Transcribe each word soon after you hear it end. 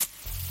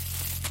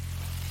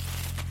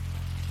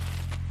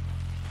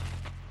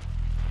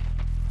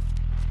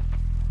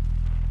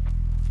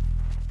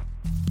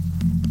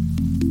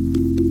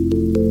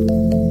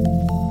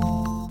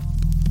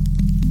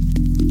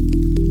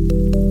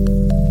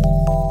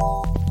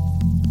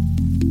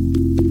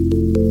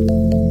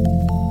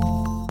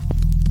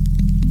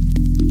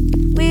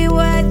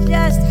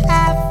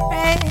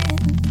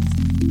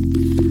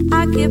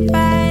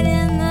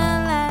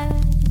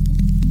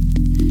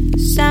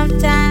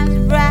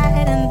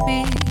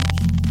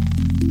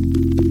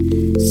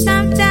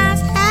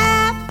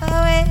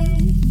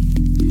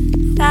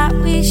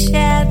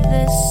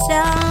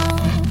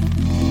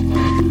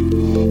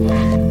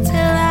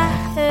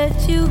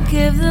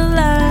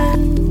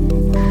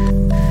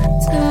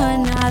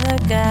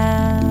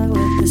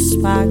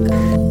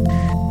sparkle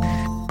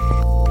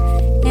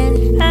in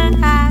her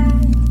eyes.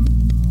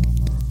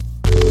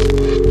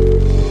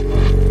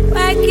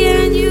 Why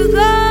can't you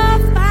go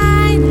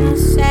find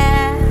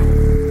yourself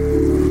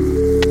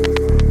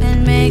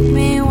and make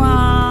me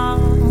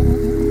want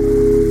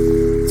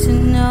to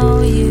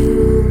know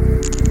you?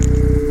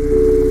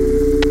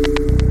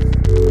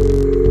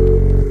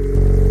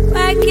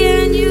 Why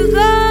can't you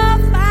go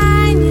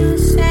find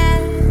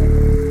yourself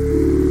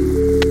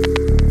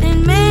and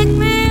make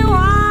me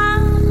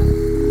want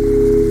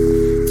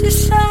to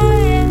show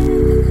you?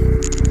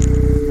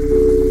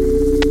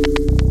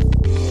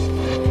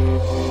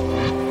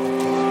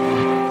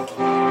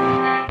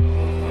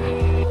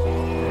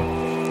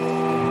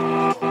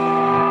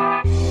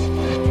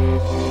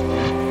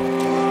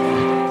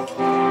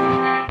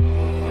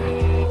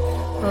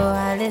 Oh,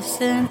 I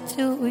listen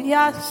to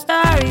your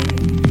story.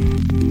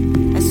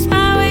 I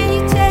smile when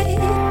you take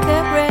a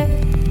break,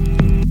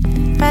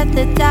 but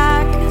the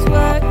dark is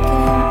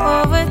working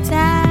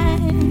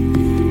overtime.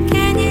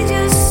 Can you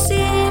just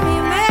see me,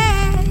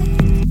 man?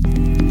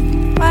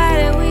 What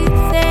are we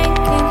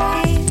thinking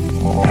here?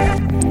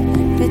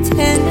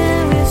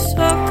 Pretending we're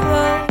so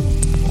close.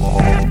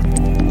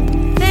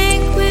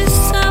 Think we're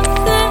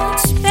something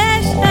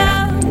special.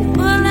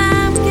 Well,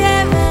 I'm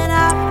giving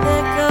up the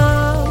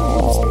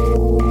ghost.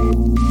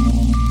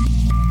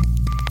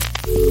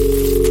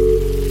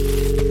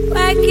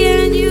 Why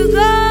can't you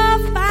go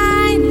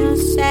find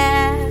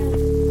yourself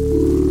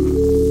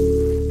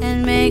and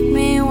make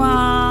me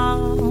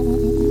want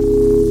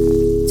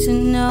to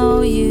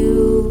know you?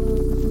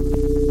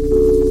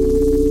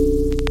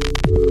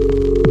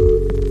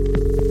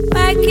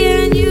 Why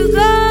can't you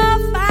go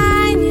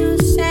find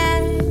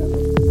yourself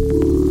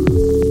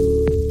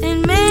and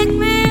make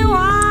me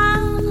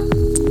want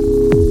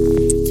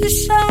to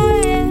show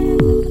you?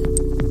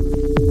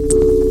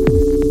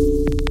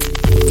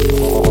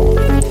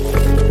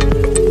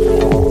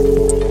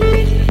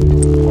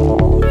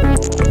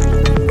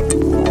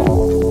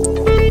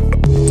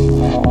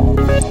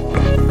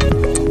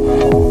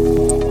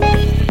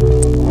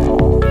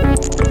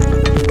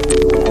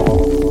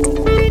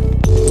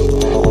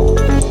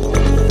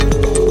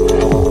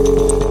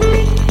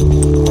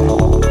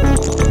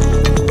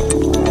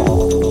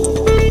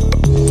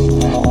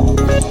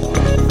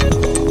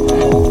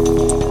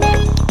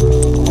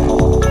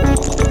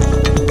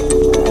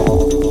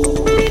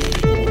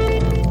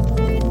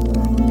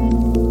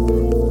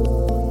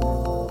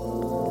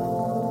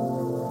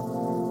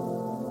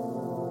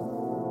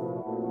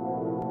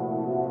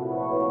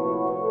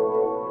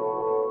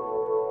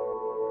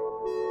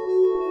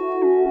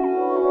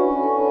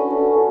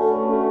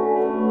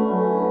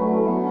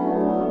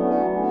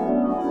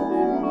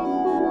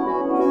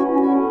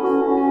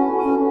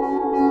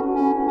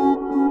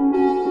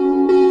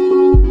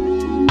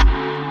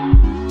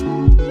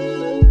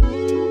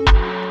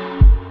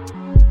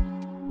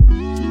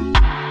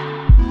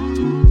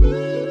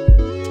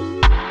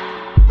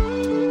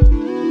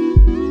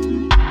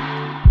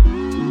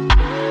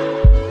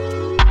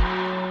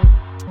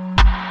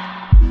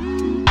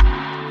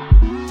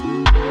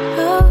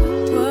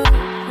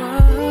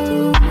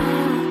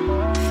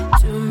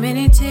 Too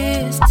many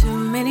tears, too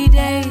many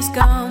days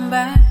gone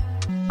by.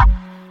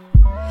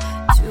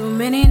 Too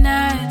many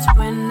nights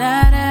when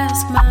I'd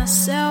ask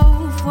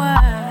myself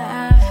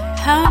why.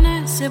 How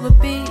nice it would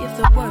be if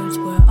the words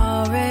were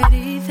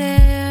already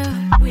there.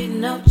 We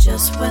know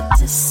just what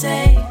to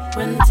say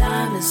when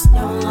time is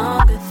no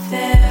longer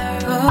there.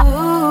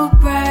 Oh,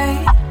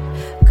 bright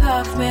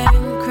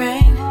Kaufman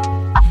Crane,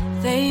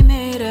 they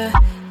made a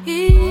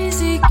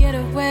easy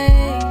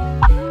getaway,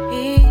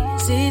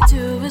 easy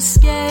to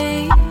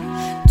escape.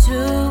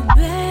 Too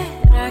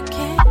bad I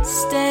can't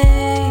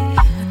stay.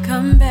 I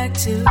come back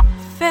to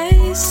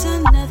face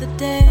another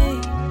day.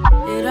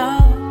 It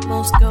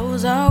almost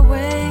goes our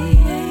way.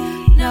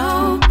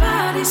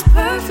 Nobody's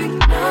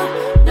perfect, no,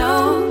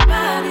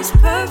 nobody's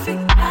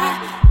perfect. I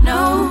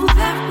know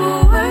that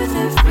we're worth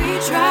every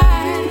try.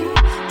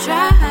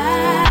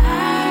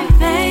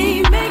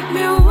 They make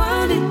me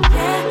want it,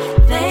 yeah.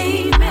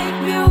 They make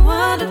me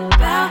wonder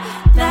about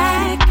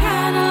that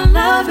kind of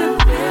love in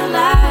real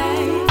life.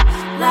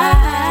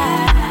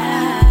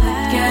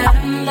 Look at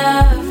 'em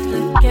love,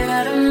 look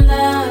at 'em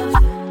love.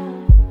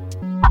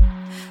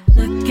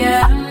 Look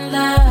at 'em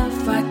love,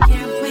 why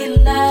can't we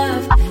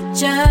love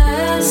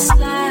just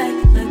like?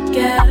 Look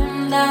at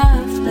 'em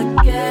love,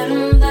 look at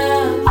 'em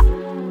love.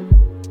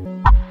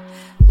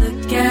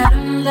 Look at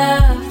 'em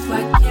love,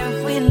 why can't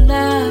we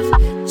love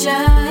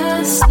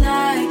just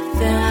like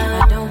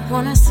them? I don't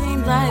wanna seem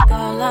like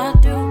all I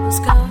do is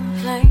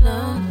complain, no,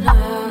 no,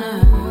 no.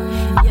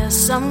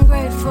 Yes, I'm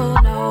grateful,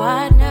 no,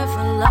 I'd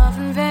never love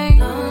in vain.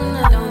 No,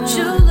 no. Don't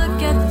you look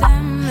at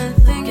them and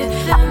think of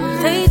them.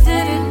 They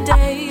did it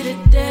day to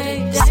day.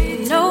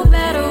 No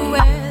matter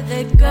where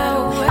they go,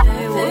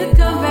 they would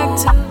go back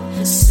to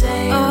the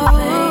same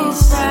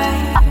place.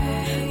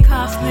 Right.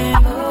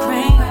 Kaufman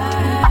Crane,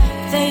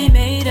 they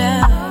made a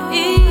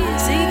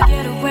easy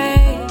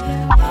getaway,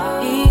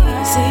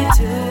 easy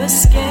to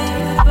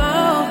escape.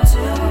 Oh,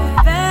 too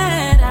bad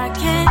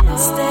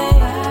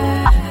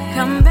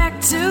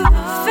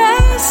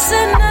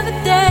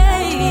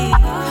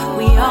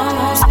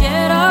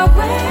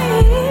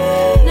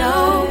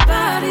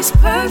nobody's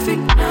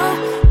perfect, no,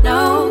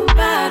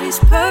 nobody's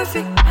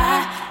perfect.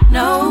 I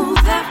know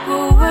that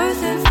we're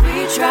worth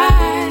every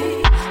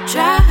try.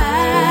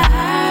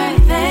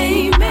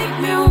 They make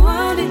me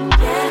want it,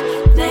 yeah.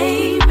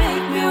 They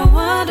make me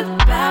wonder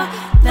about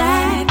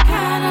that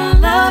kind of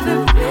love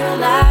in real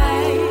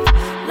life.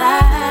 Look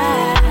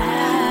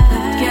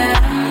at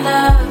 'em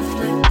love,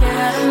 look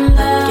at 'em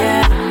love, look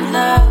at 'em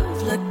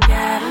love, look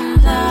at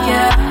 'em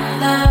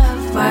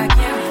love. Why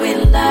can't we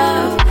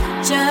love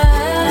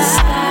just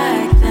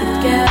like them?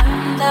 Look at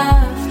 'em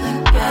love,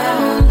 look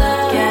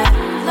at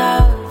 'em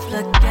love,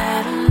 look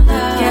at 'em love,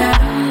 look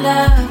at 'em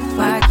love.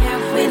 Why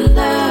can't we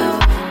love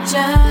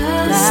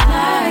just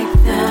like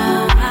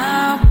them?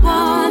 I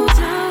want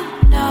to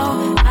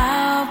know,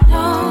 I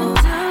want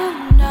to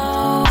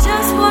know.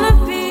 Just wanna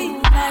be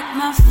like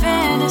my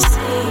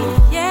fantasy,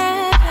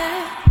 yeah,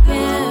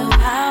 yeah.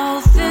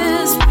 How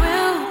this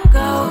will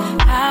go,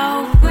 how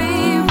we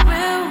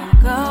will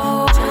go.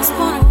 Just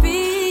wanna be,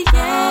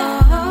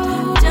 yeah,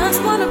 just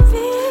wanna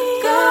be.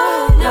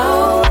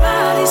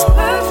 Nobody's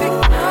perfect,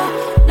 no,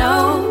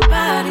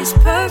 nobody's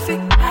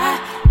perfect. I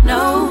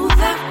know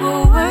that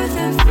we're worth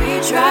every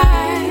try.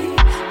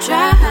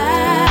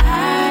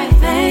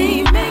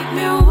 They make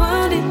me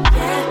want it,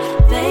 yeah.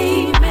 They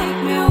make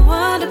me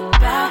wonder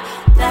about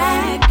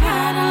that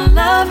kind of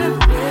love in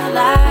real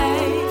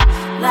life.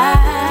 Look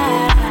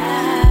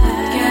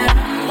at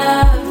 'em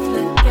love,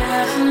 look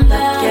at 'em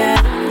love, look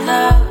at 'em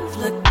love,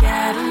 look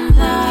at 'em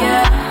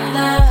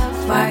love.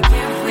 Why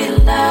can't we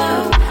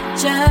love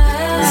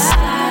just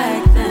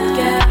like them? Look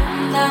at 'em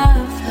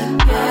love,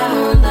 look at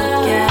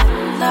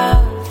 'em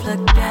love,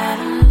 look at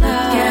 'em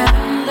love.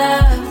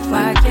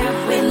 Why can't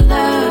we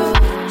love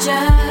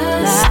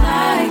just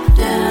like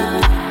them?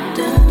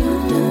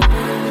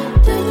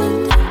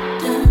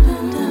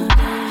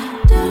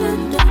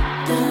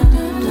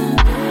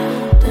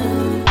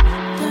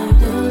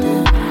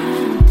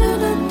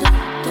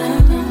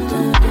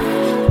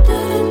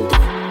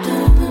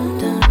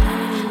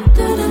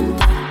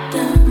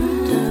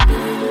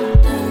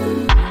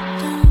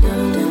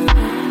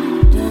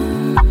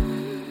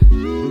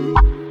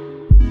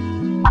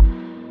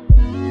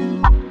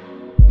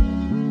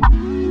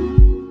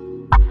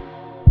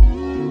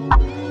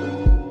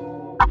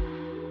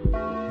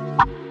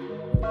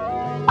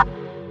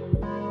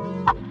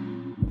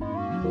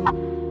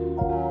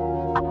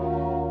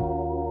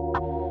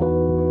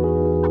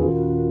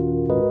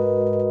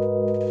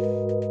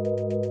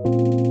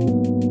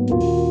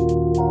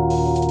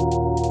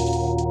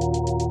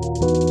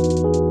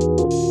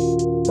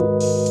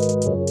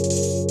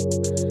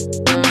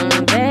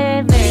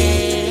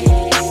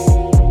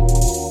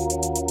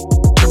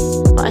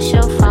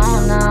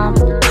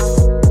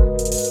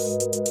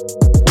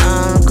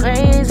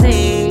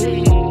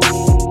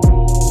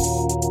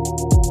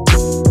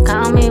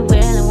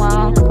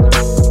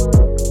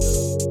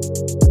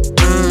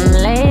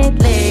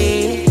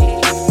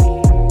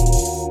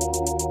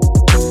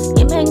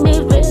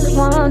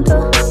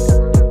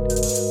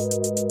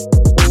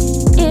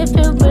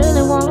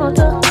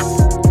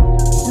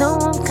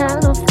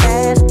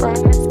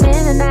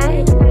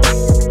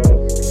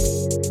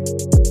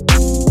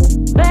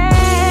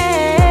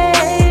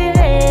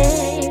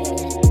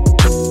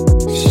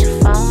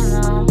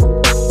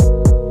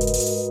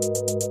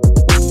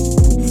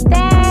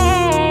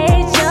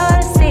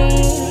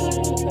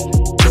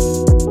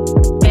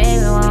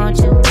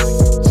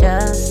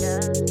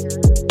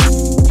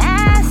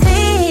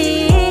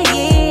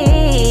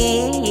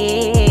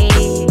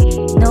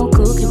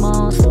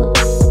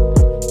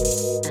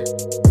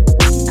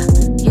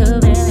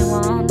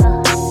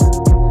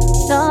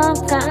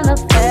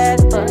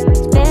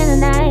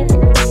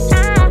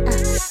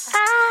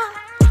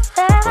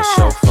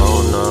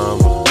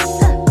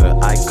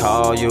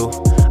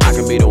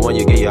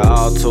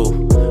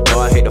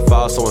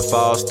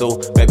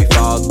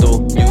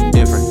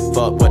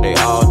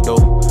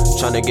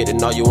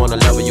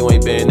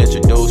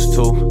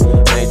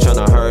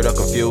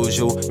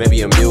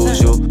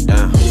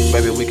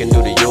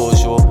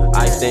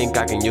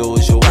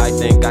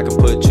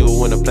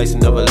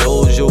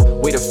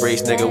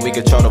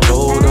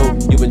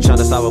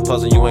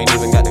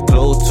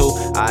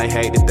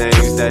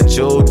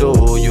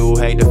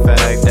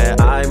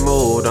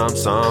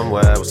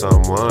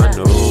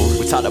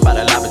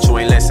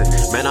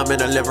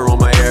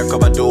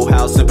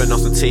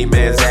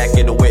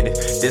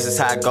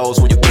 How it goes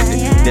when you get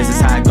it. This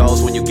is how it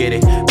goes when you get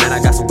it. Man, I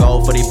got some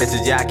gold for these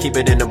bitches. Yeah, I keep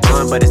it in the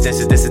bun, but this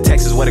is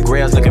Texas where the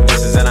grails looking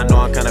vicious. And I know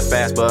I'm kinda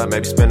fast, but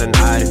maybe spend the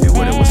night if you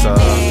with it. What's up?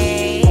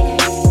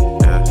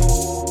 Yeah.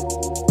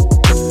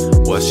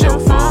 What's your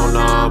phone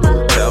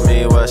number? Tell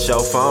me what's your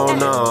phone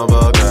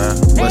number, girl.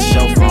 What's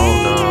your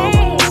phone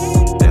number?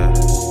 Yeah.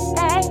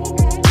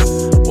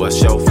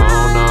 What's your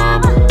phone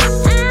number?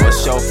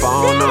 What's your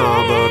phone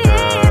number, girl?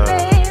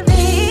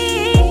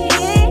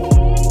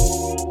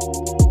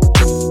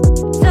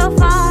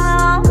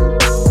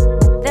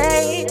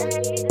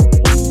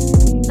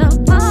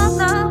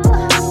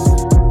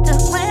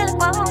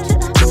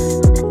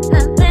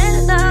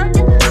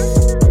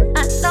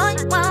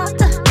 I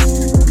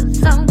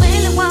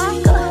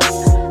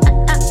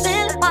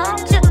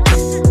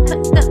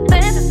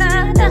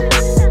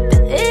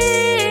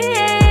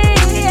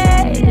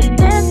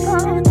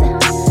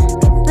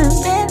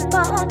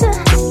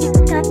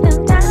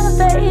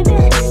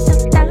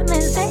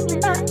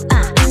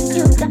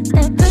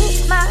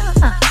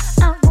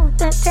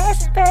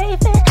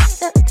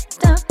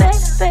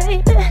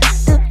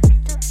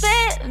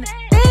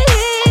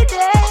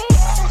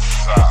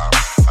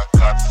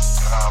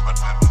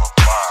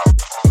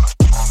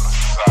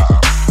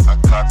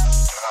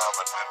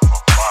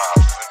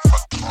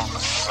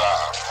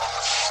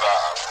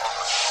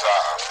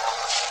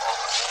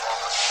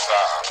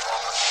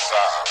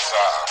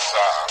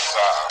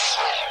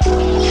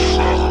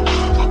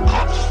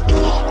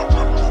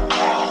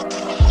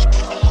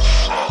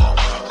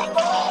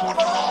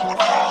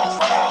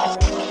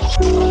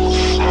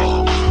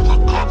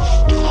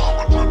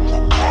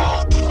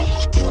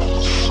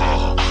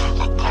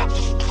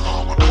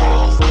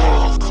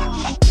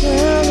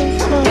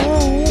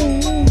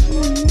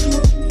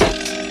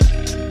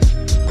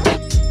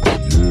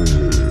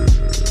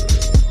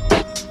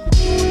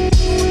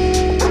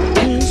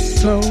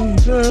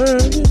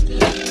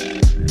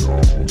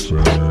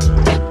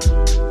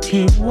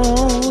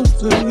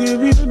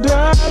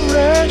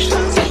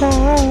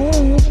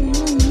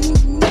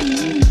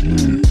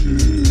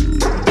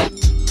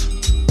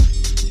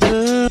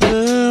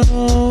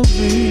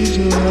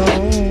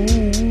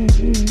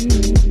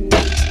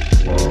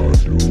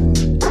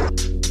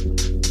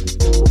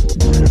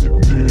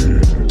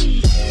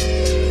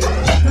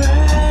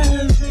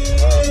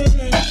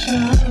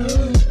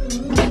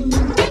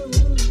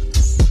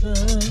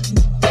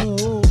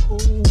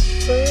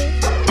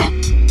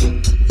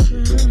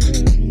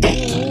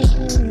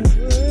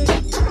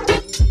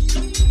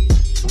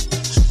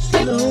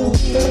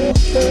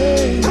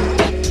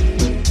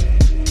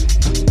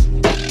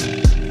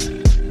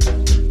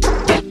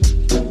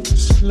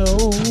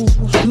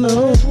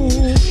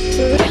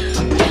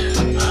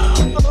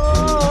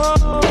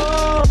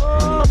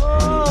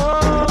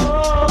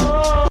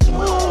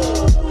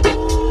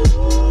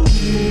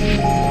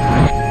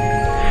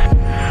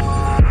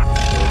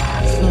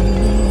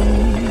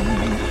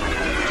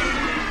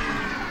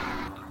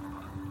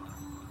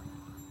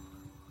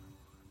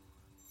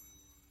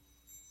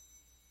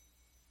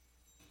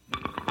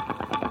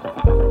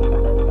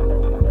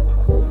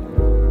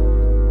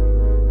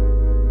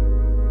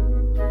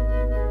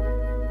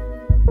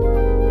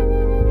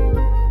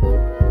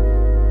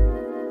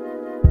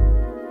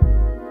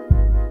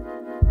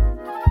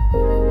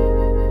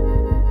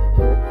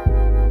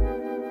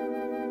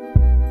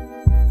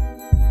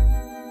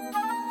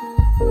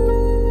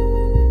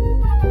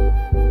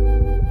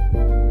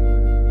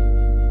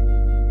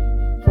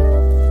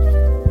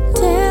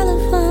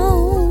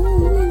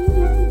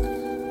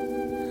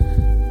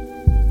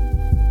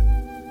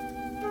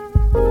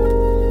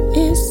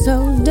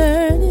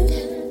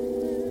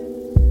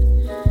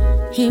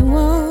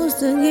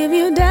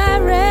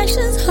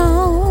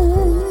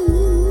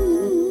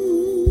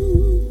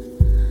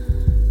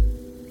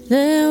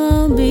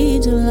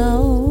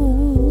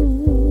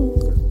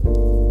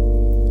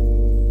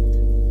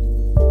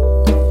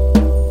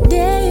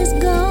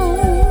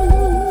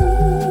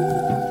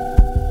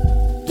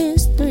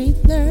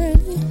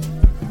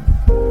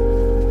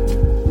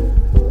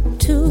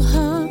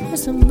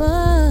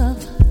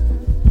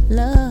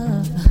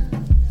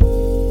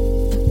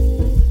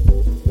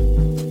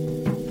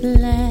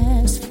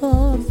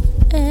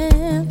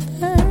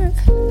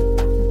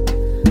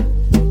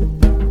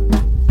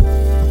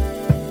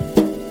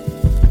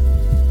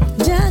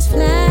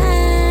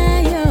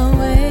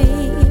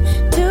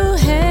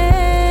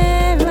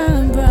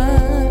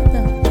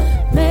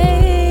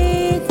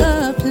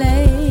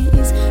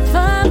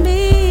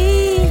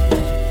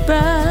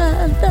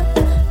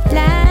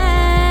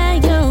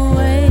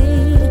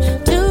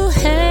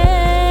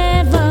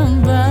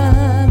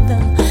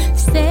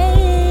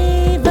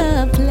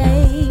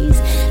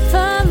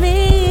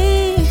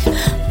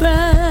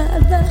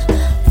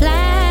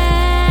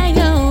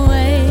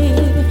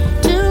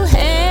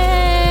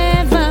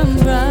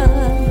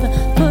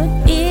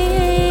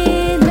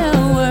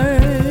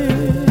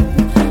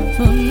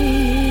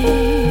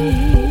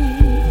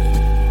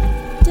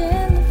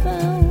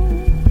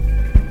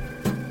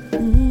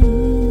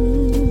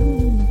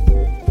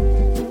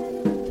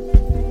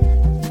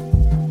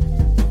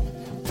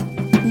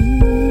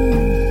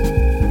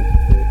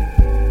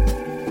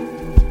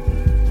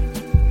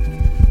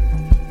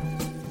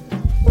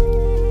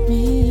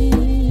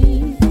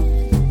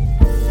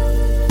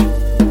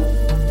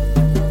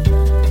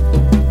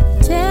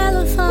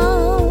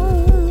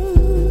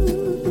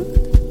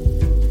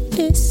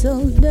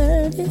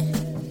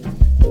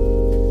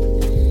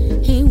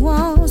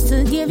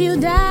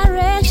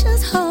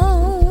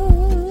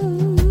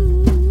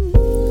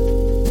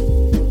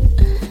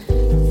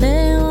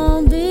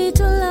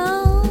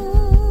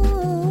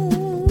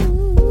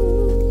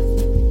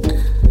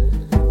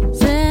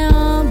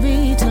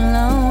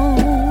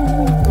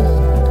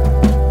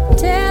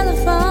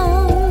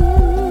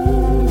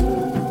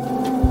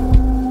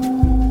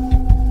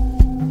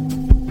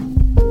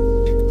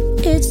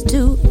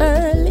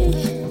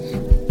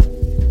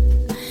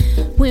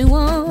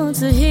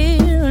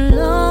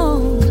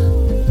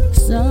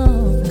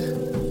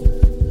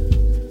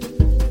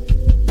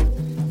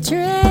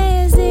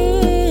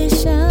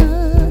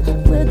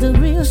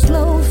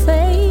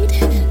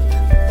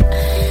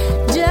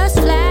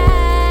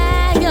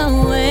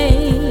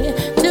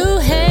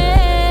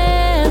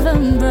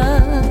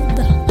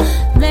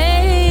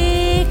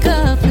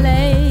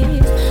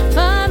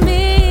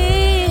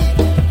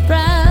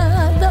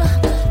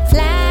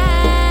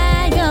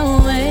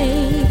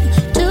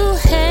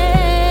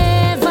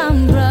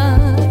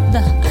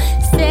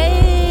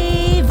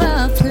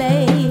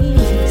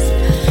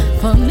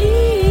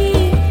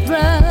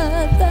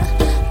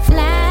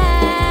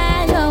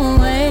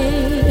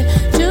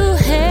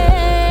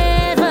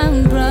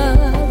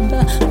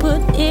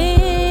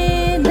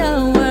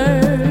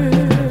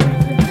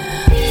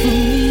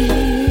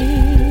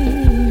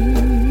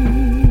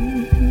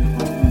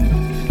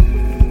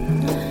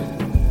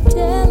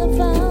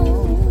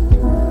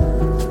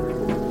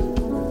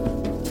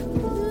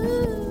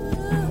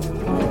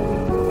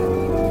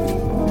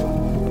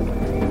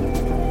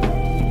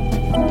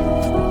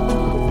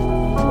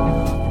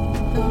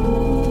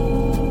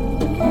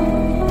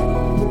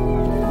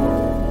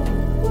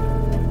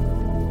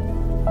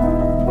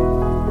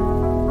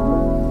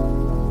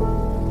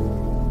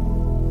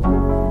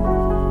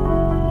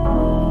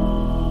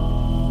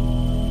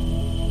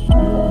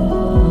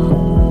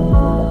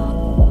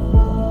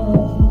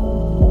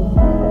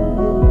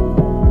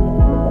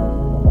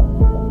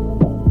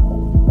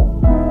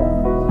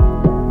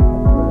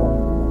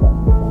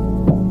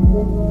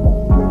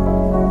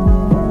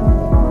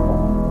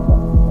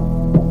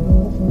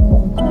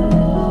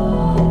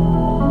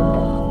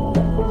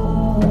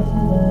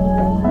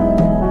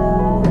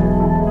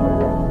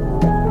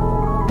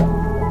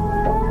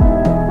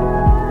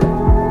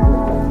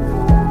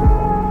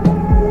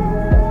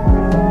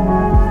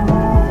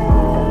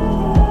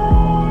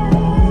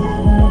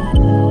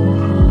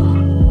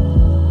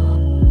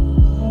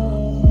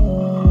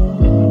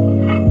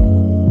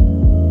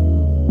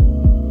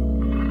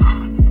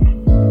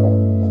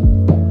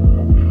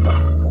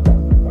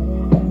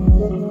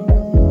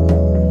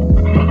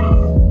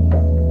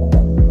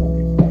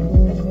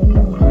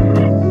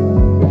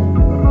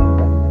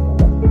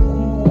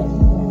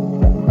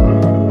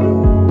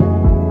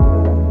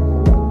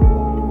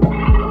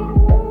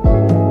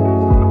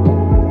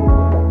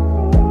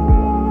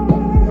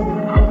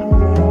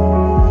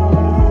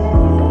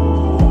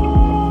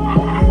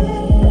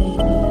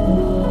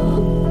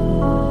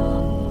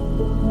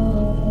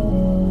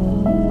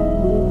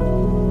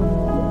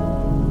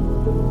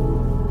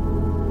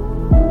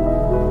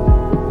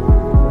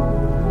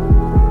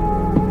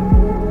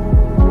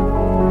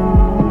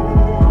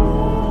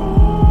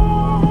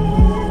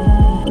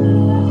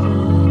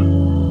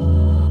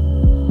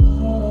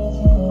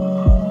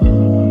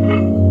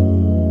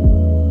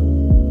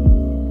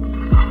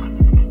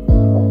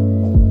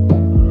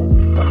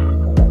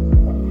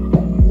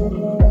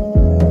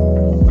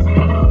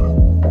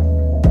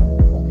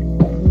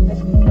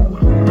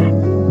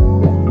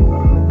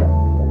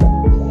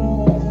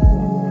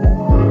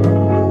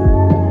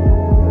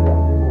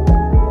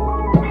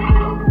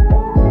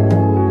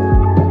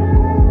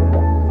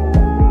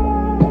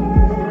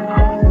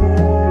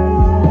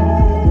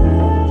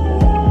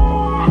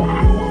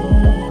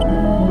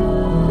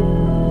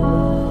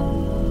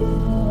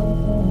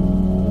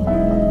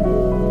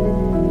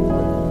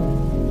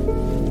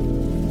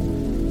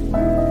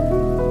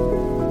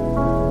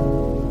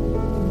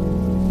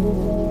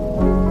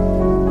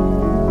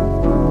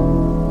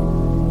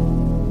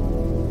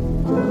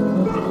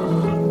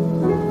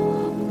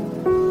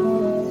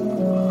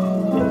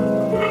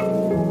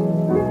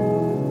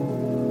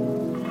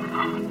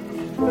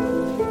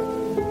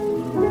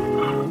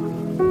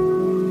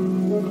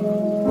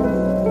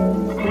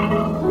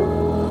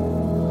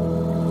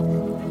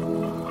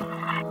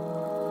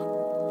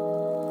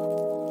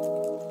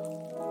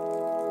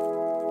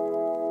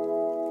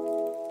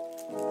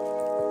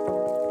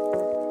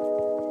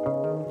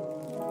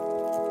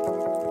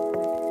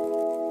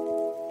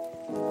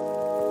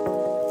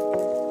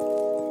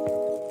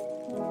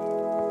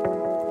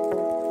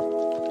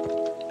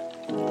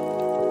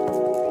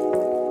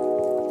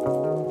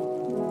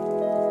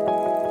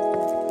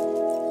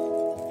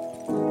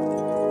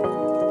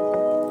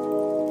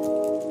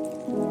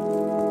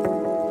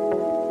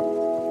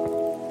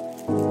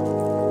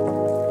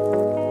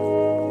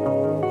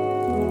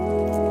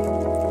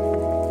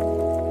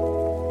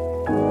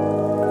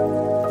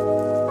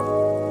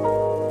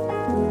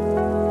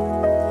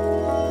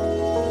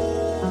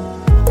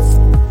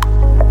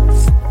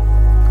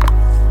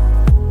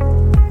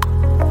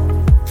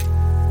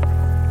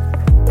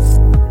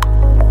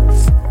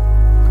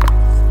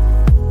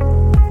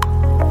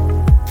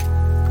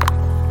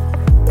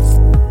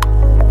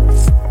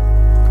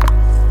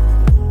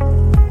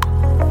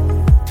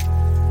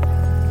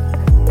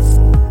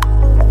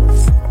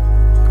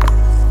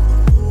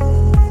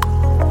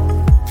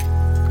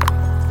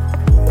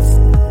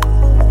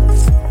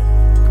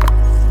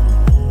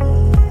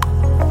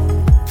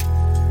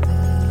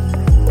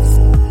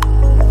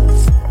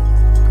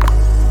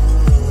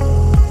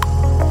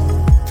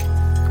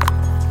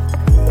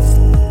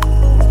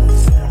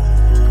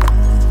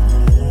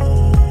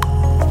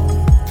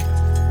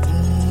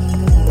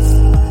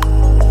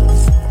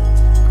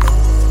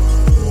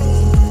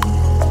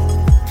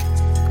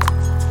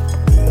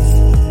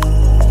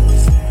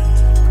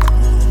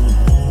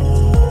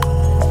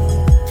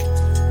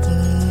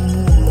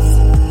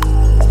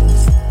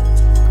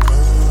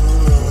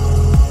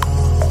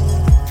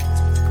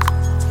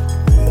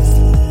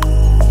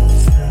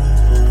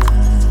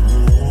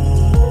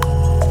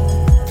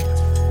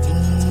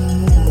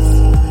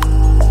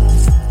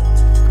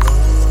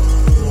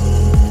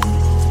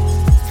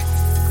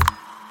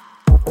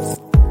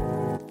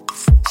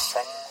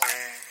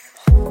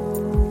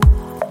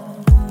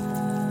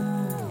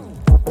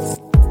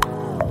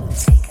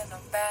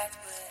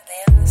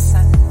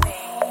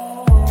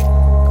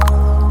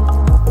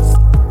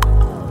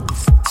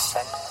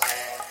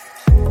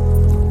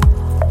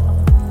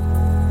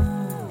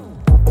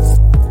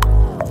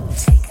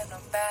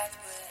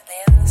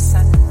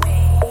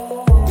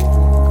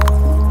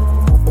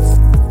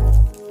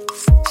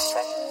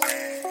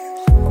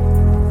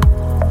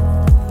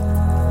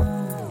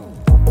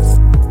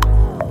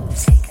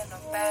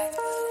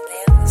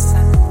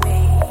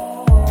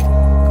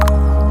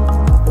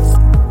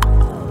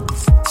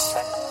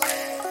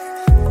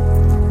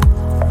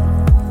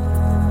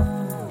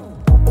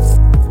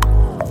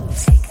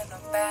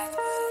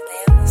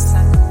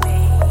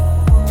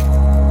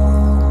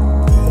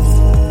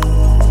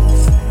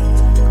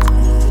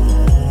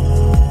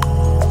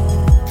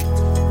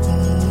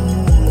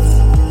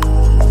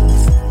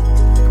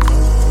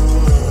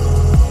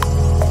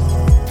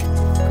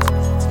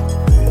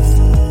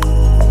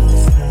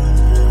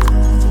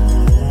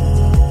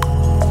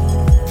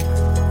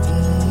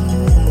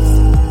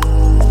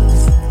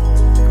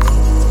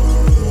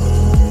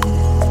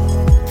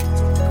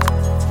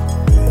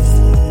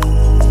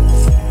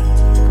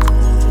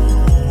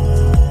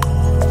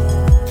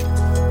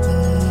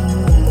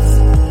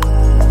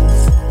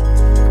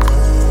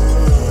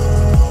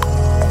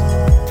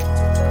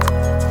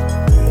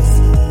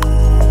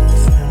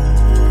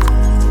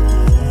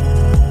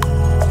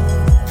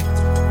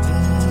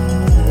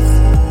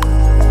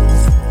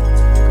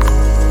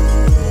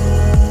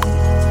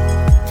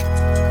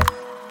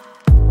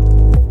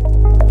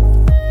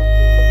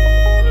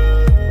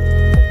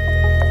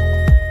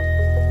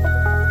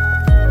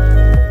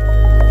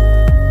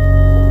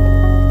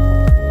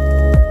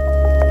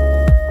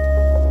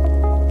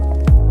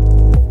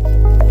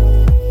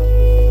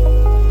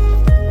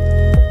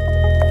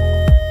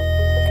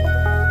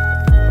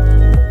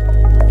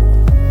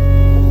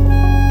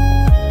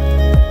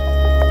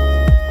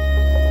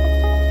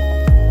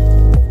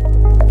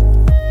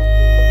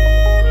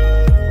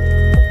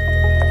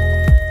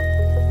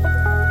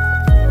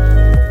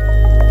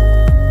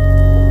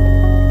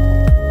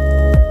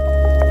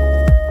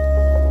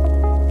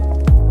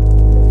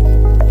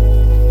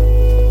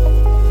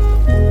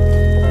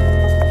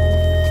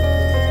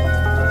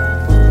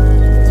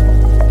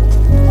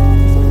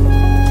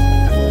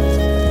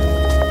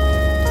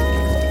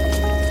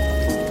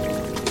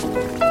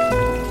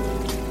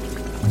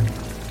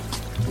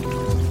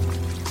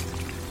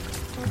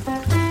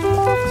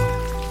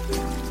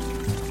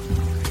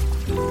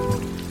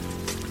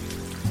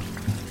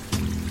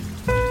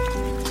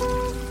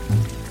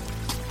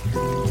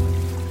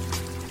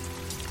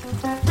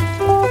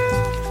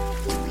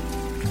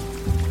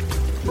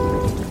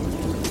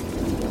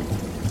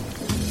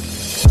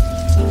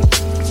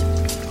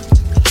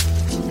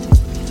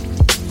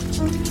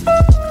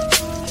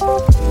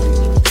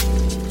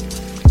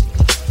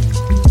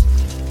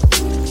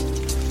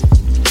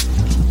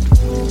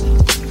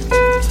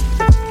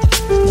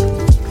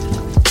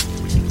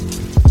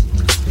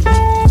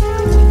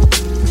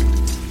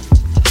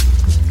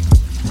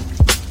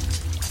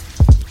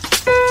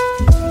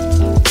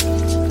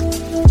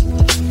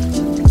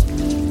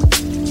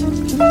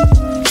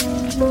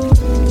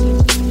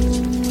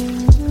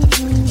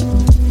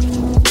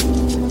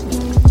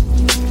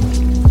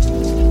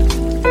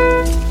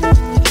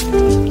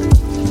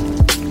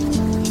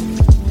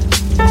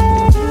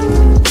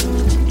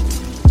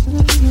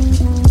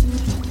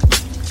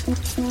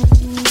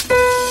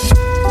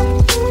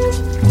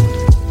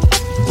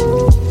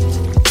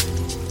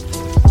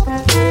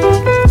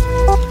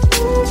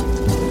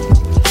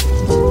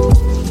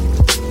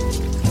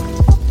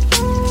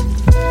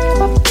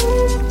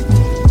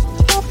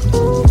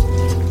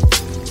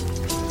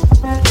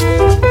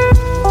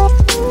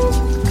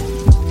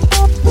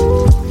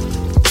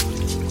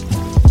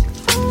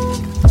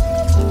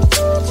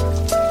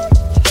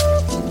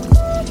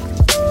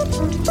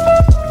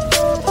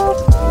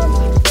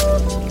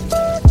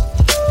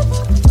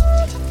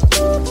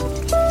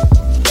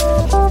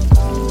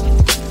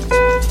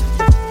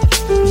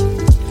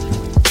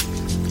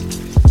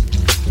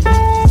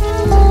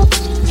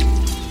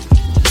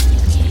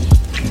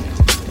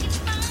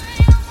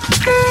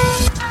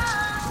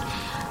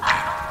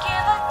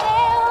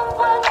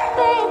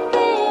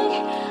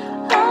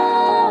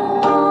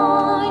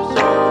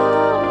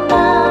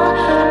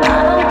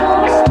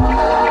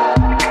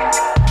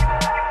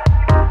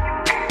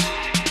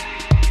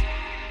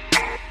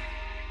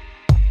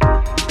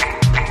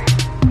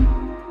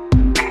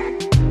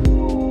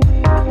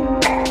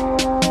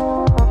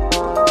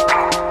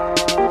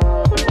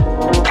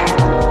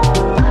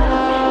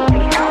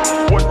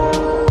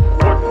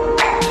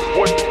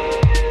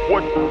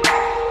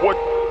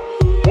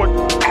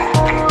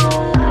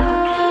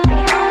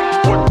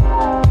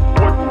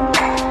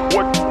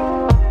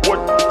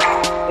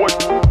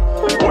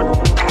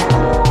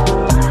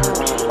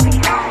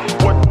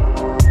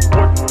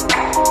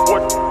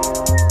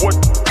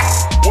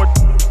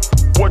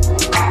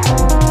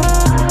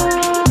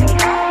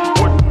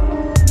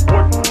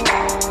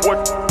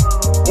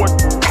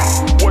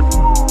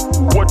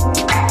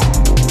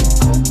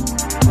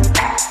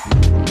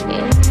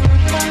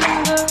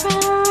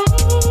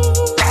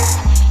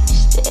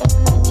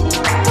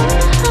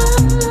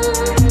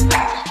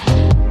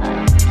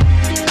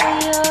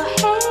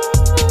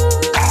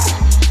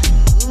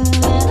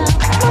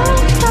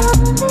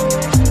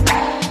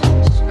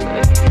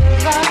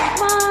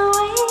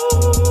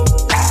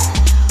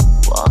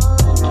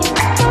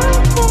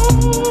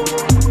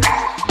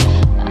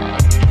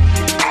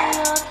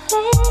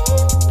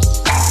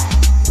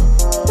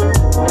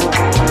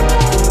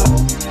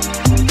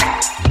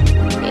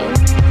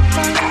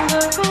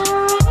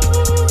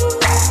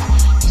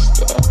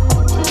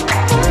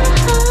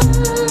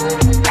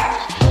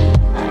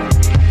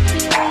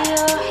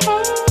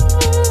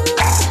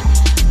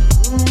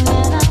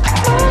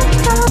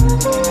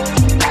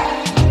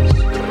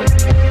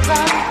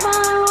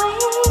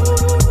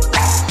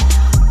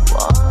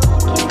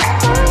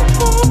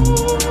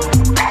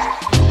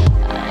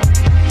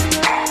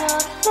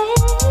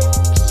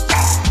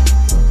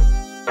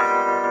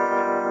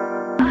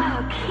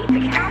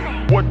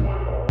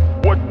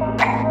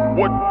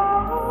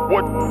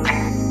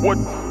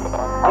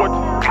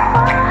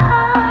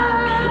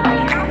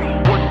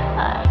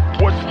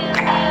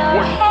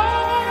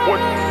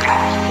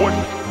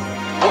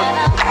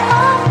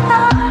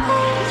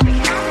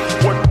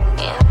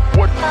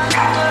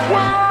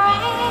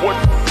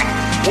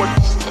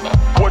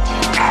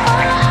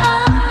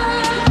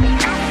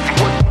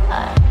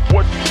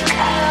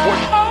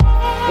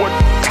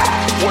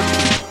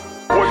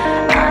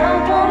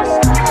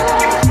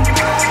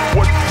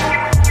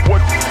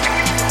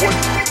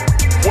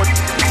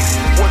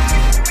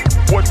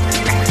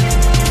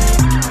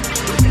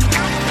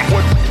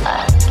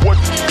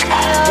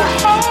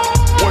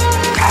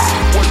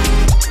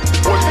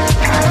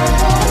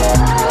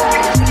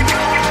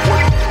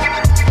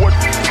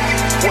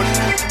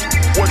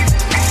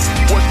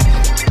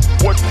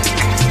What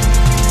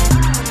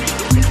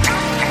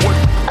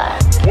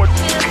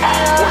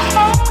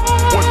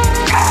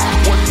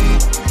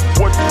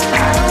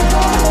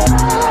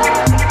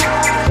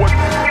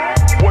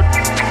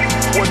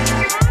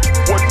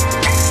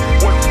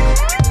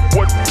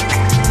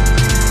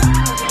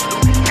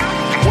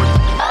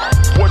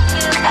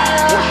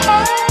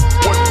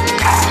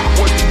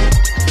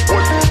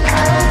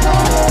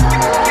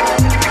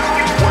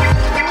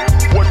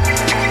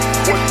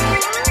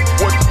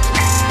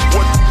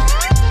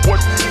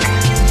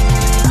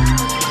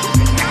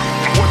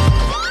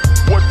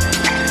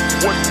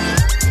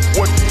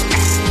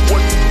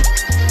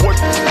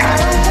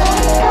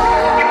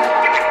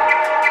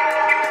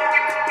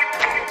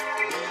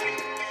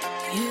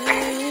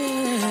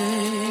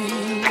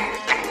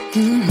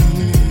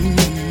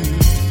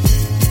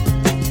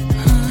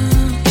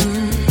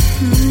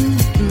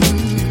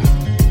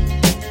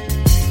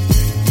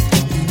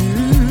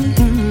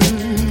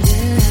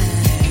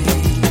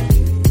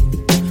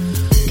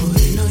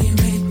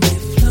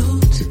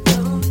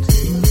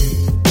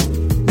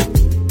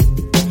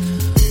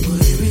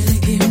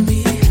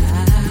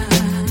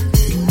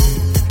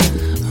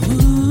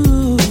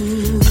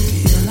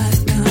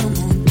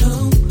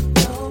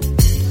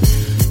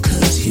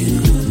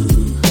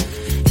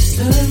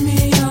Serve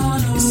me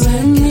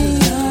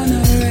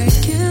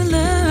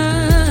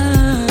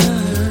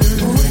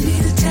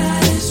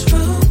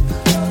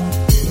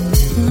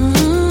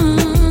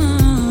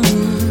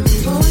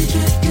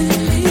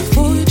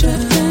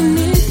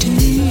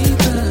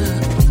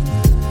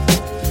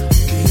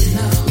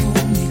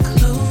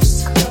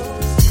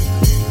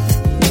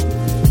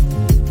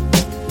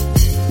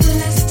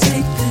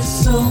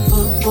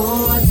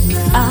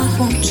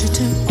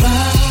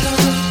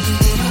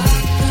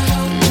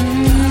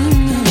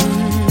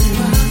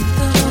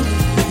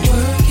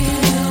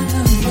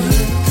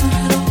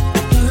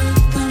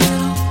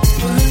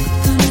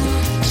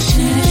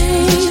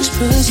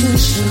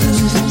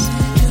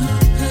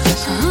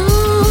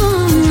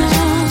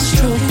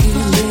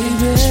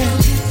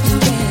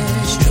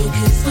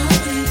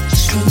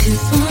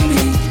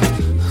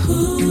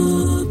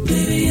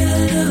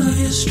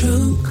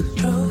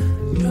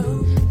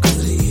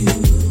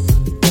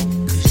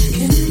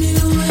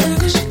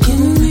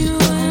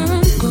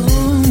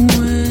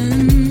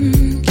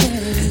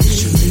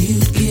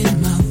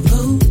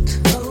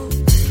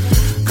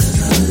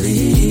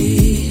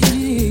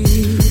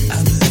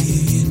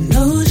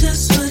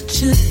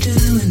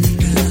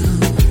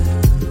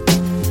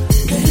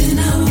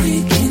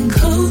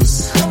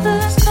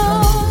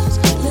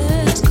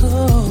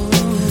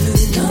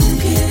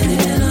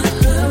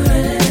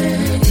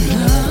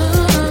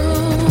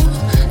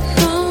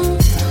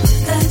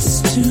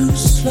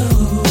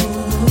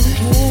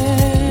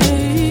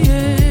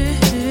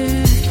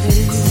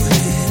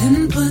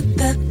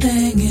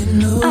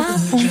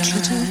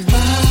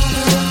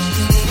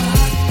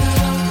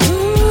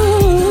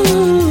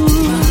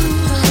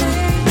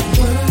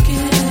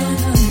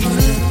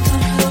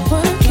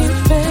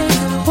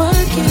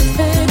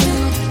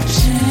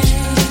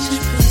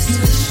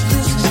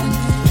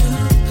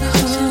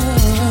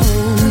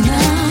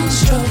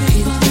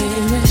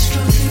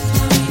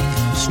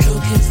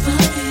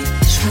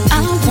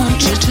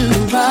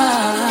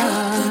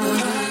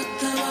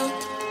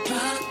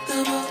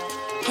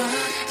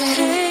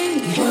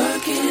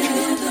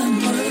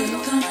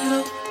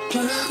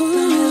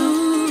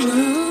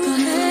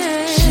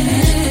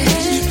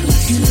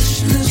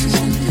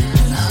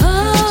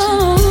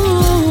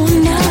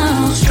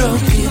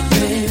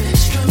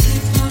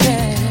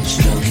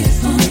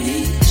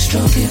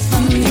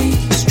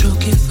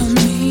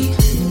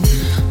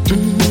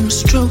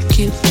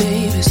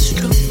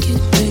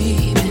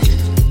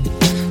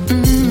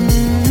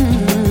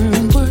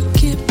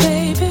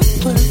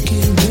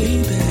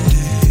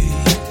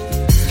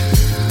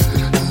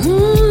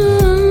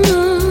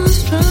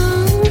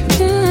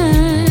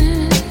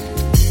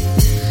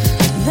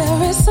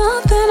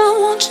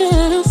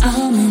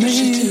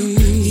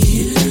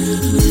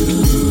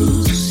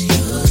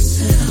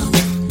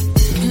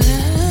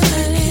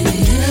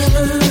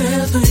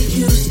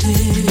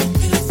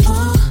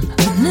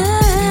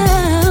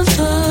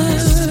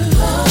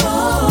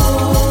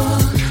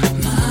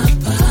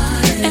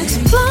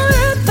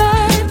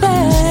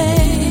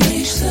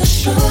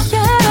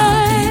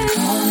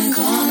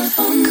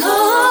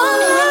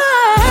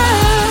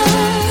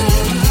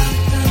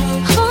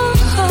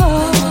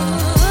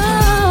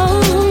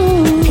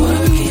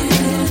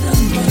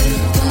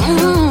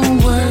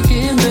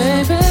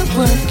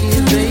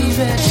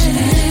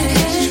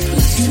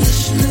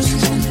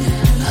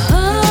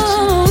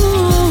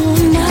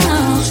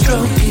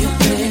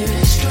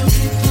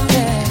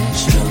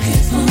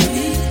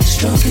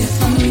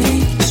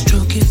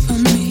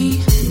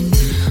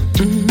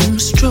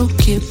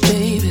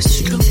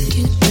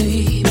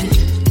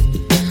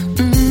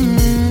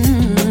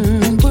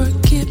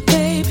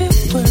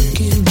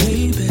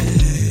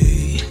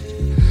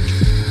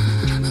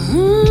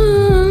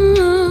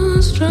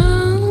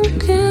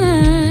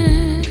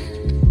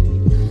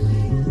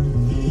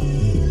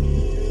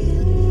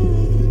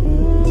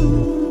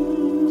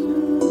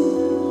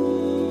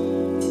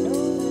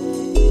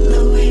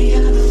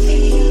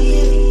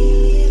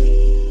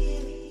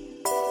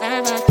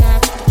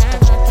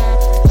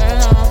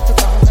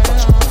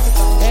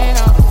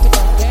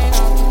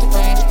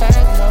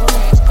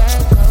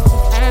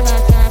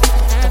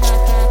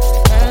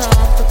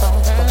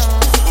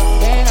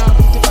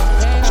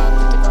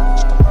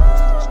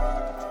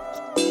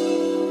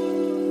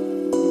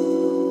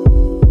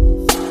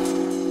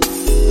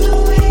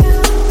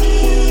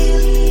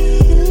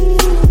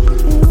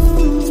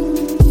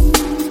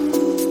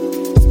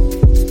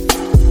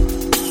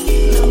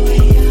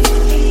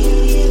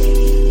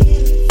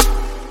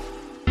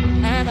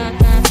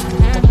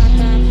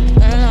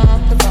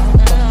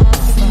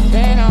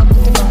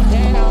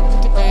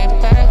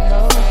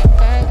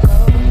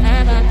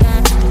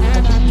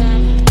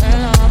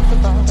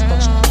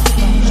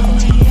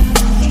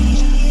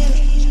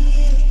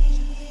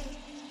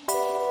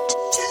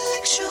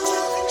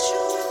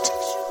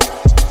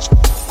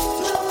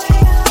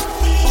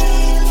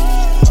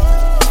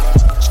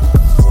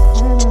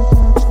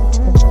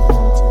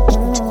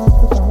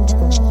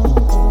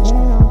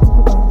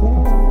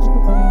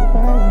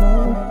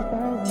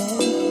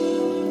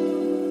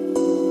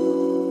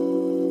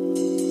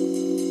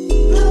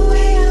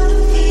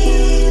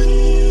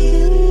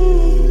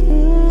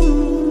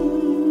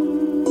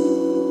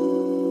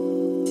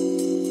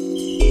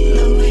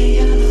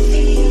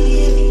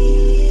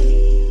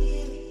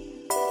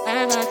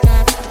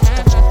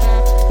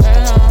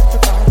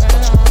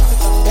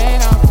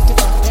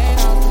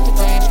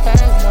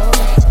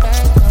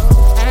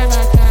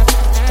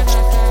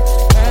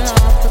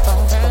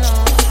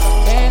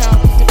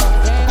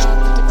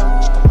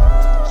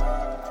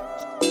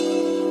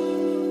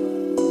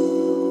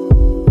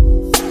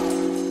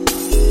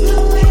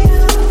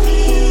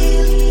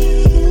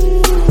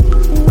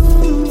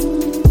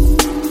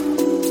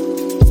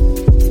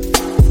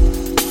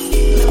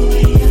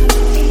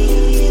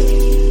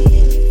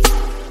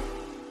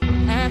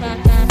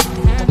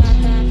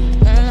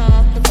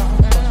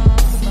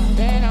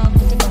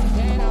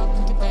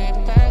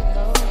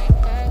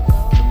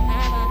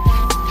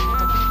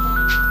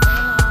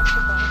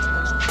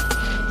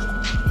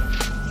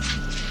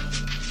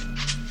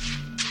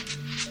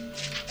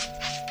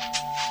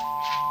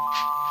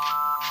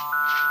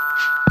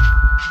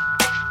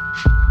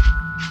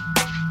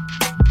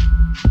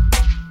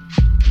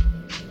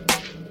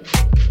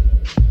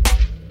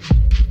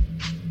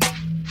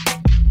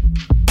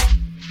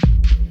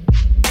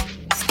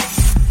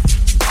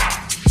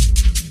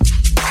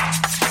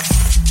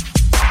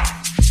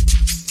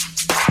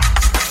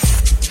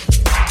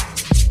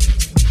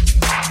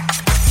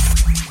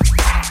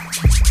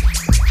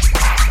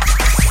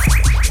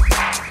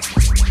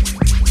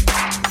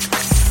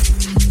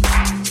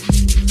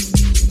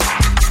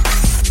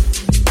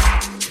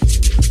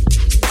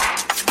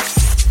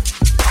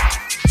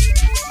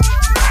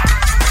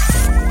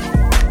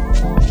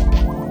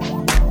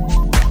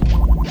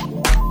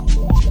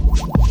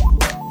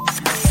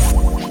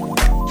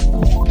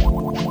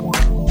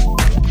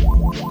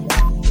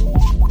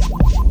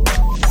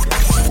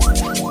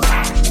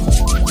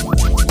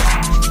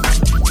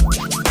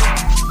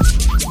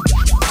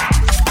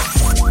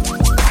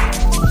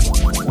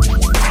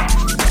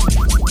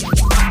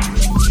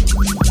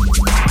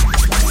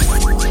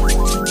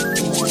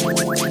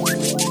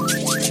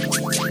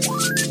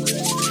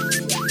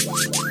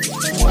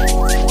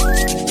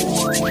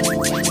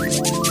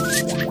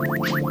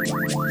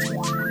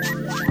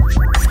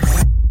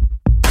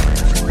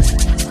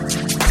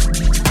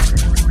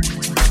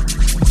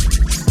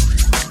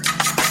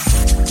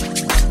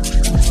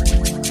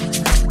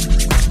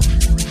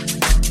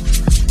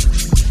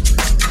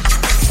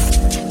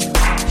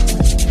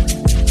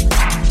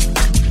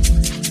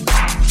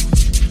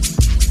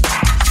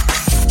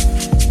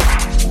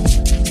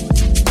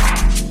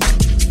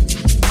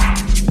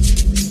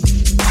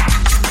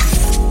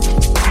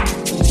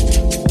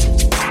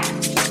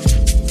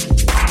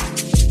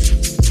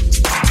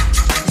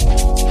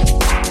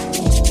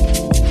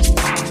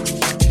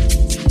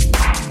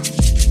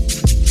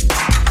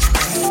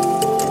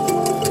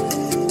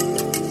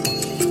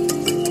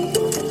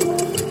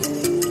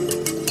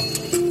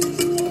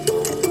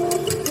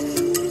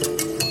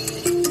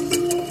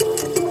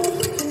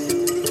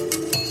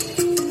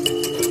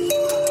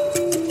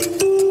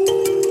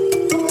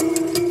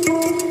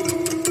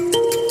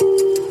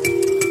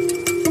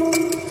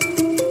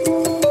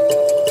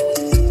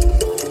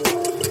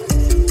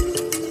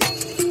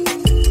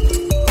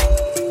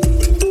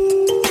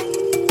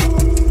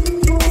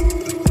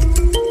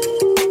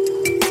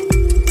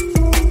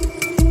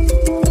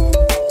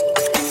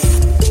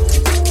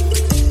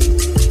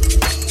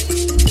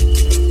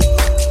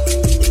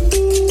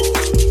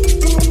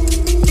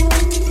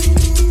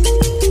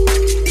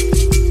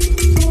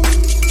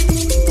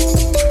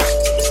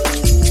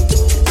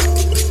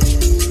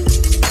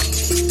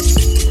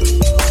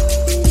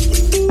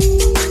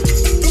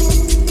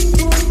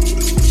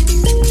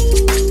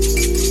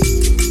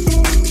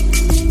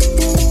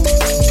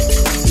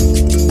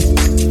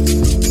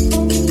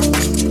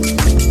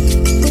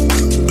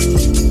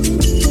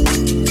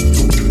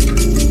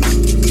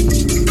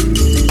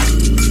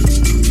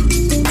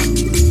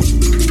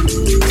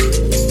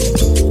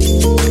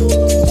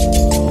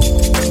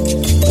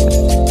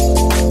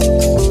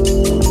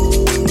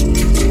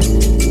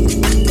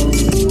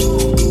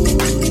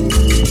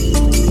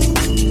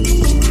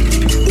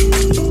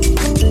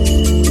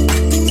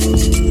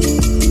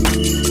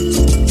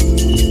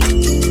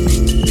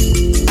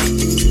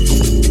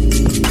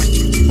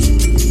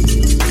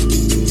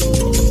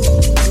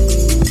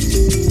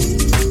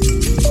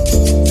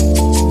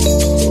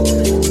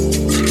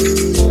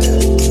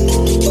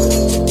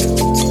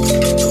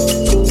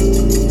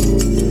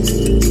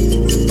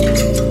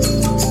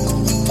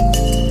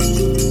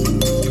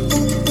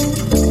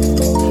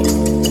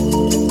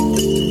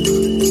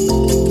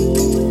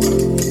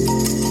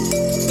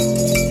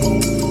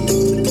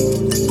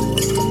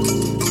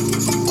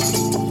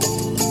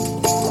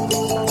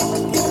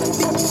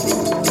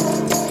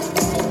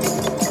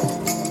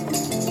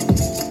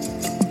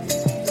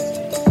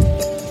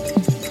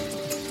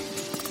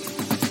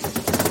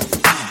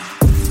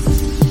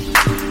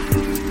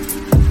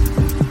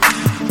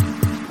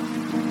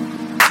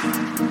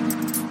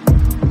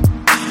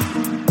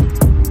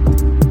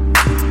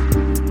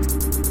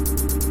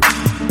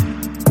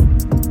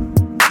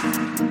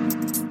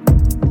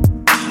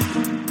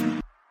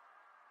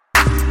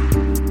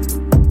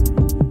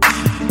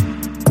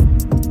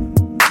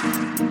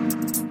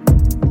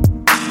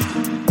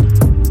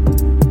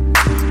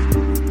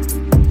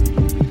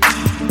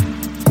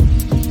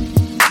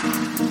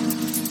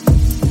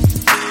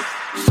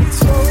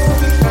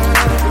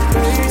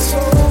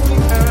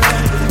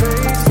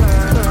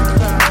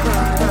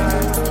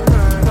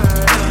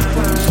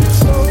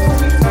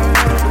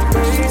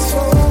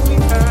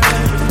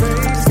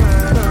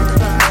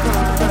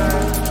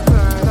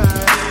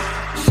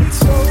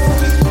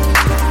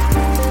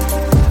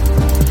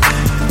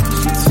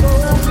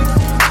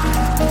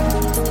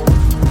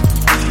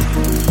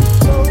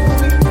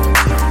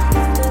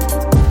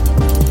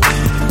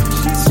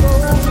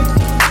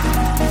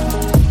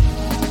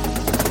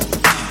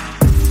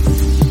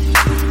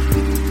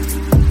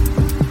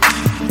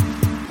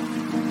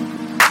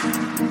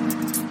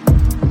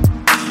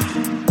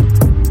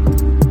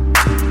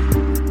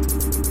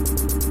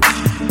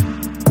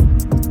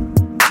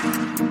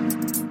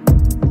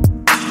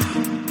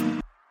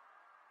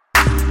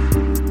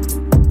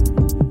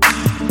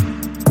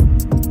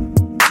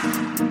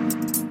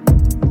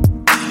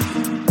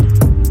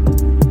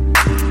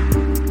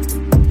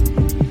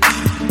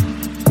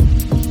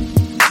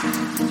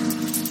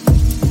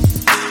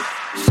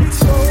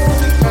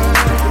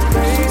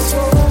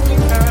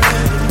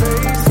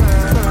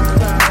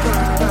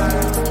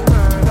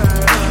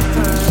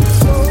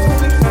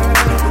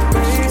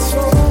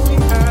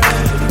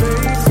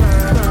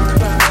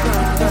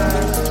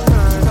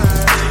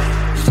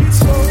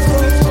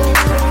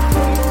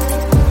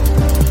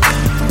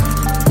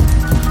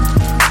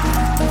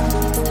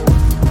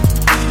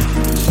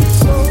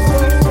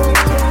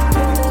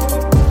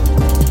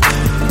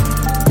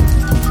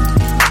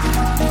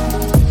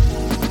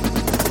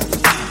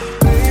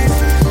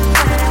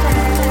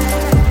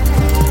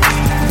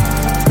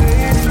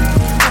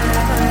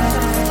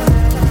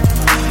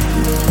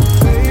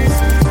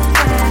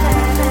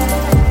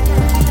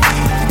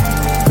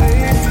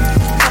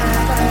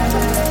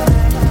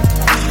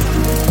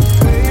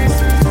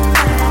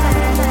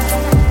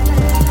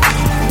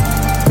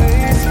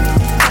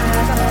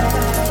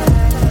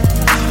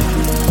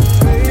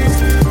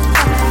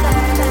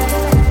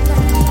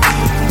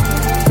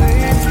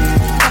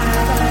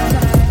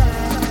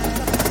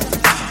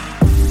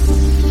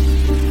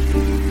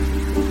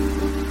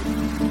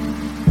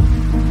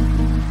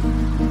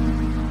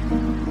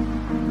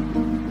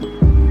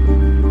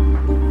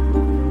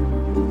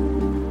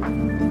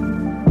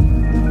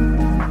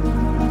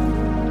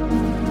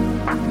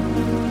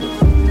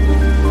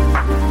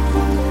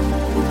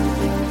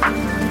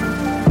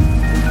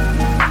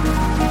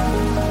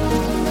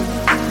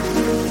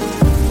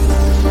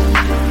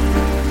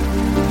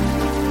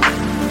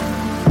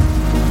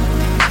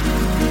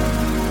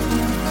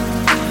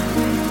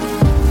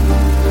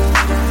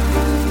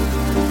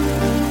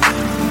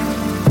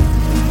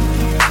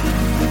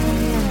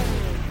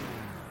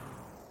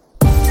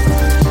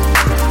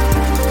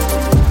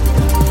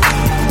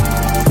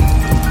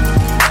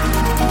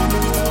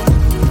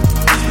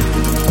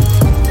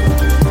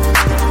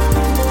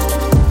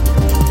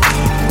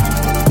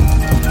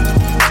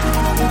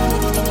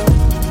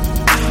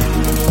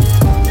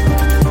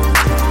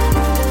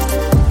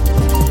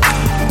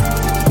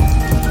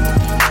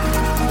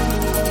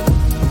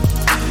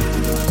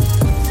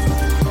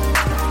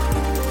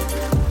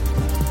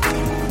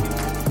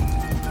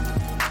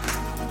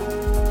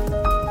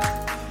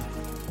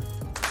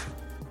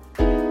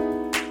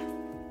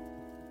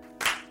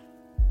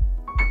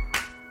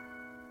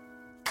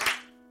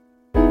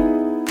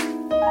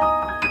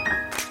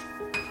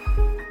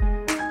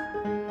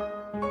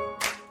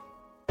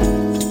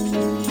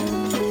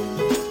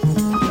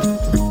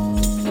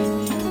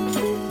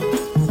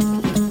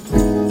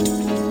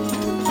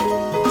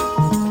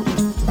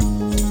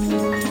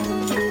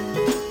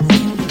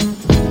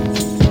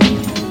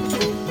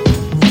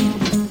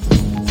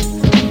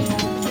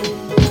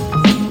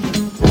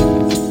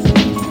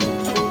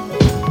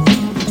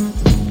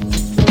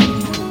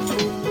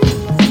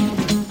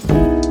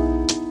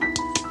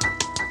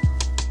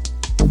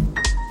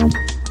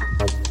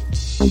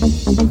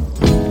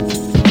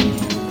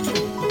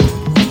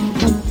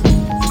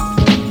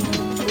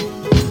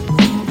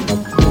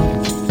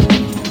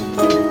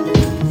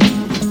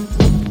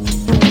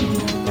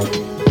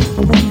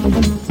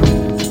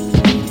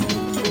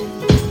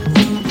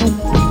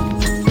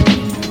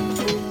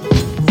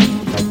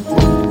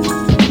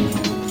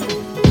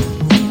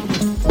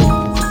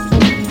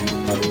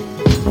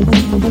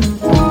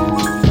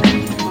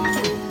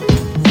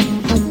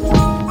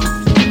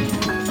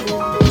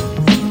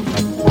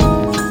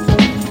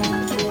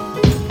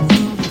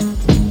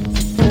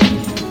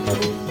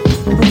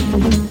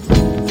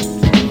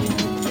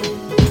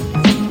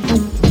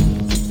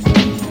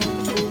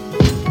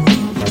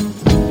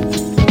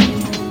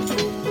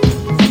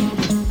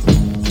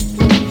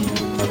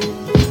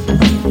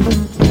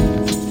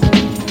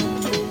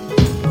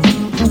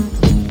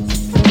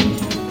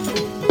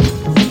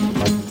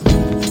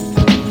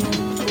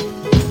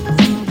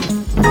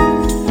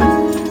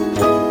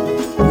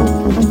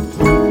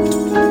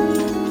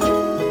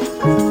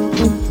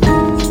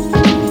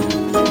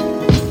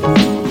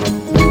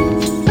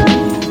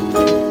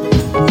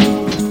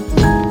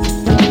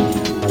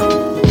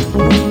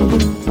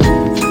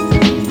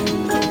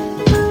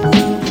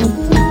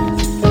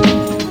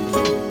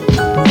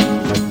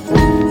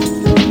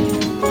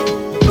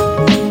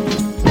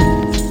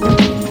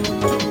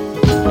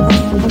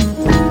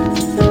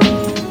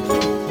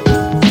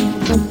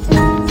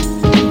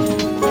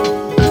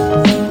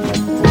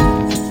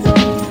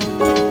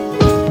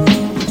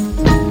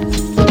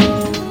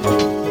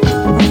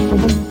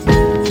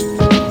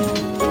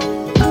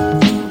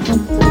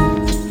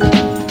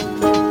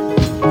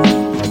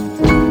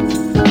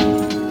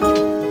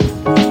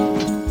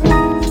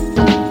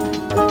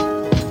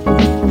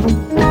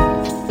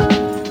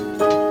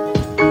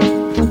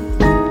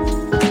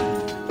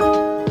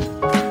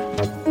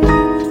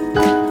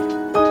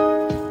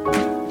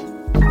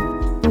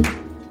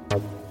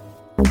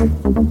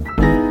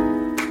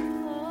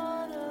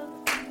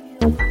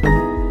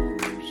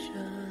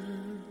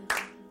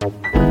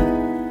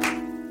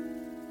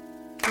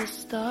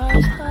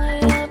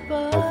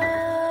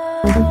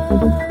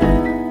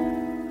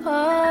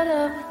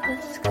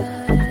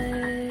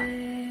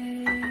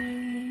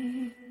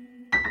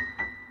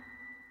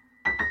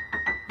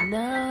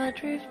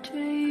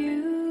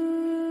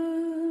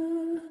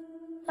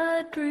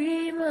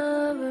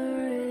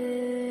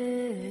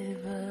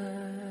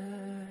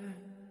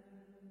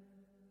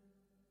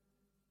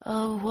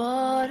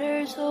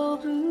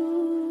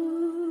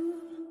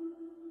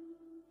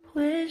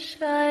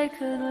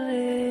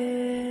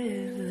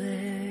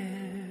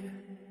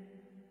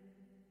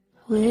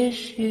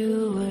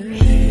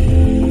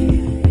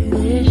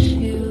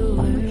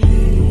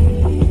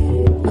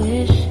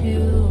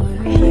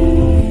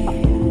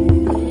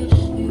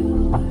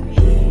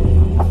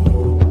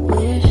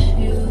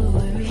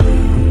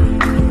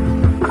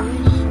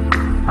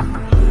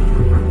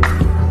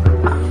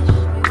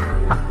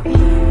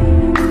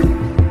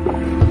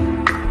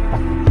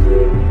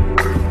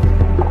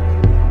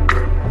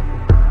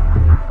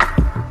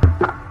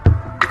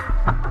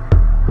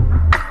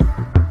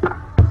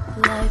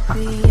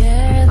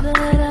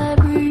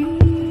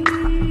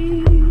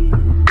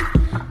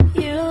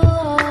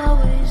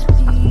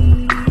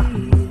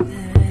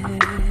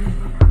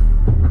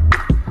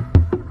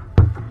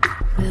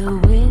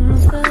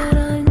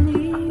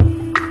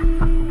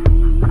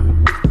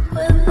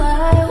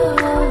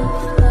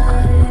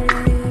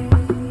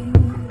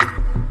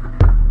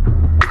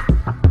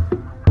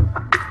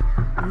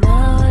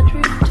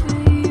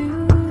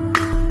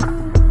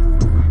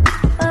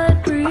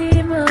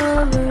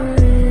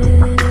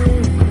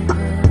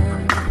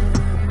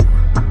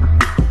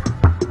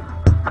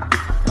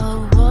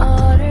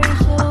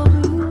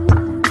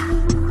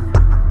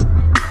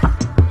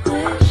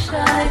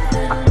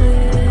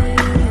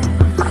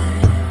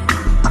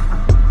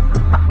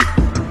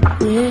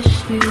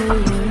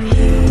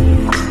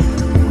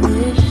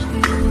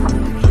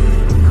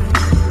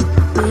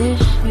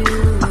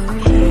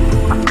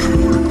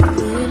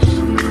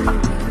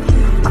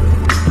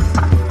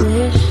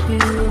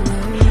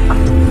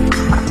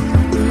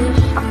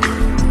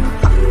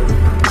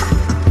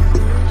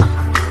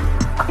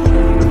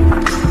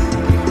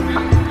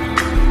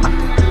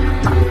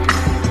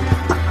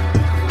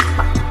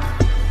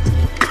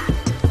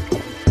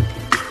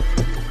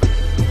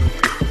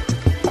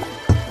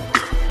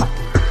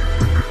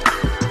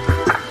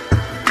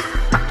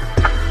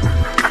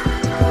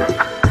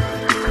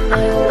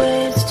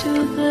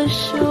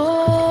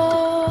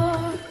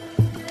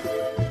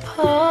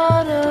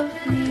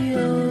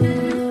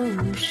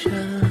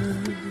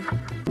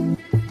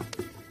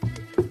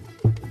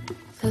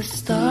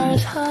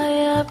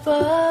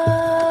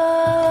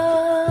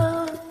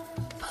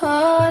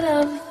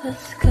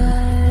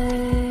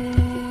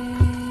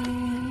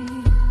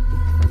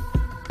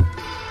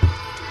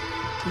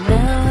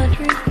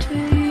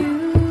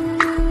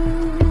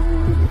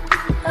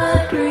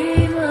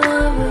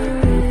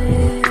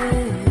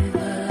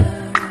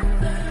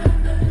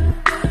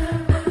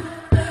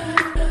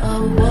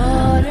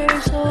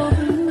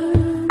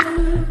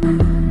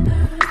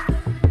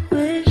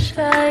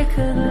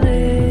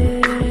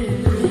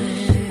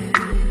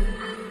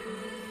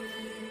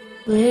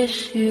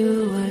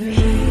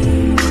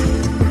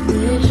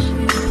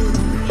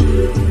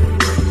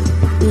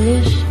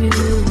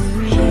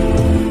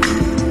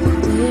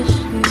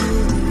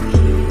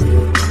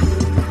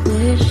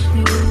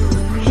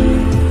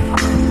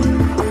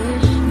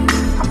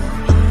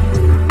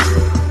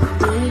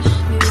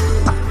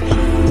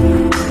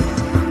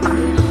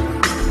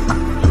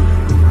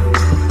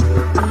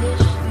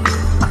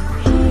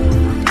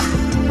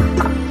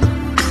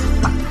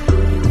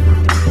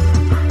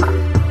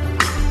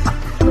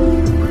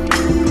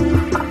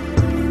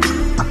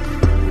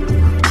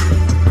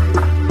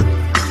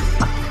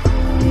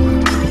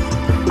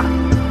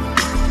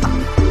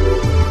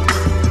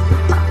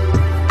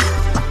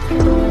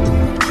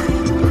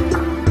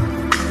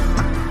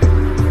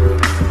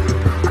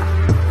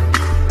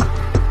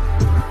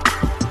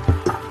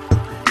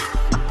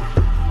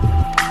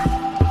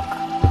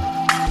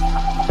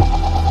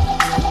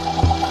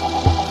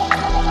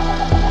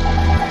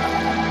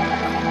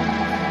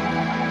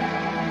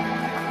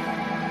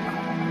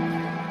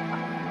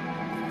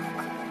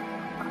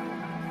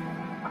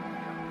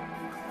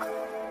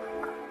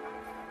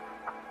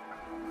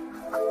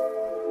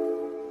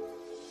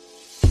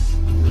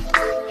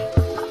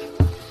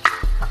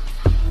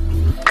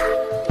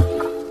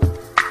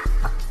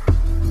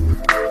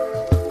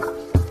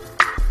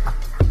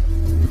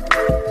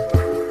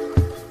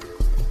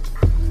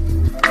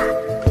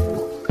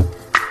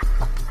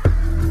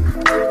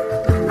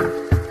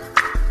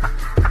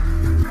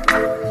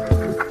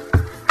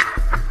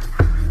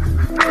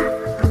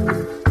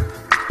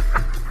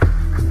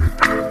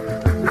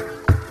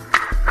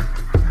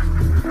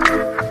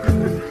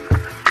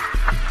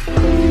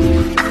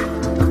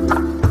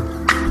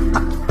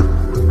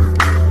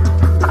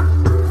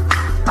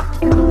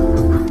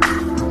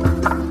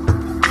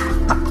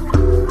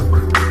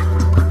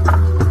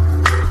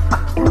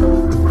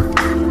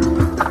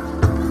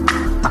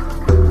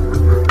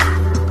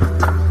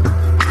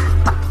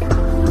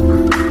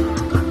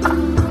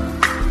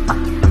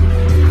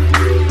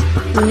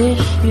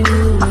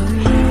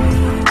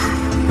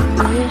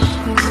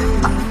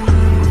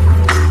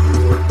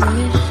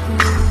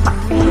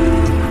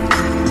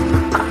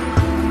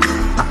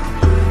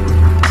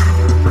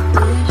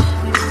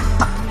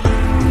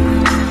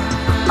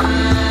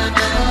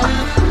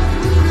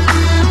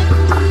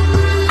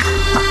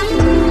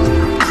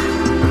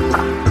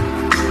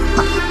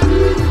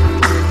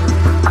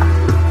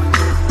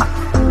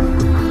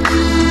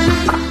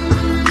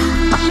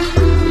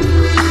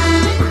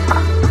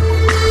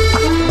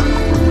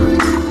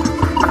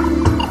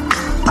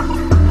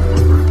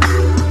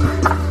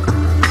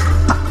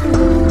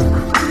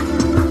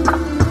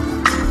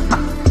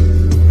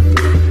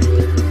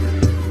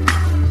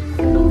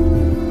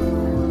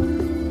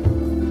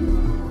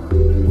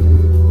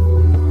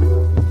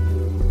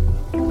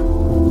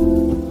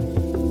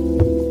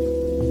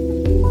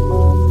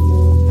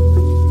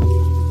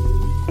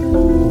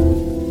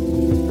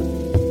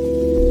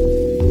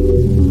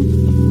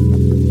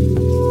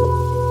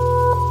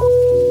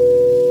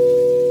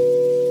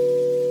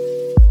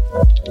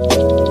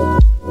Thank you.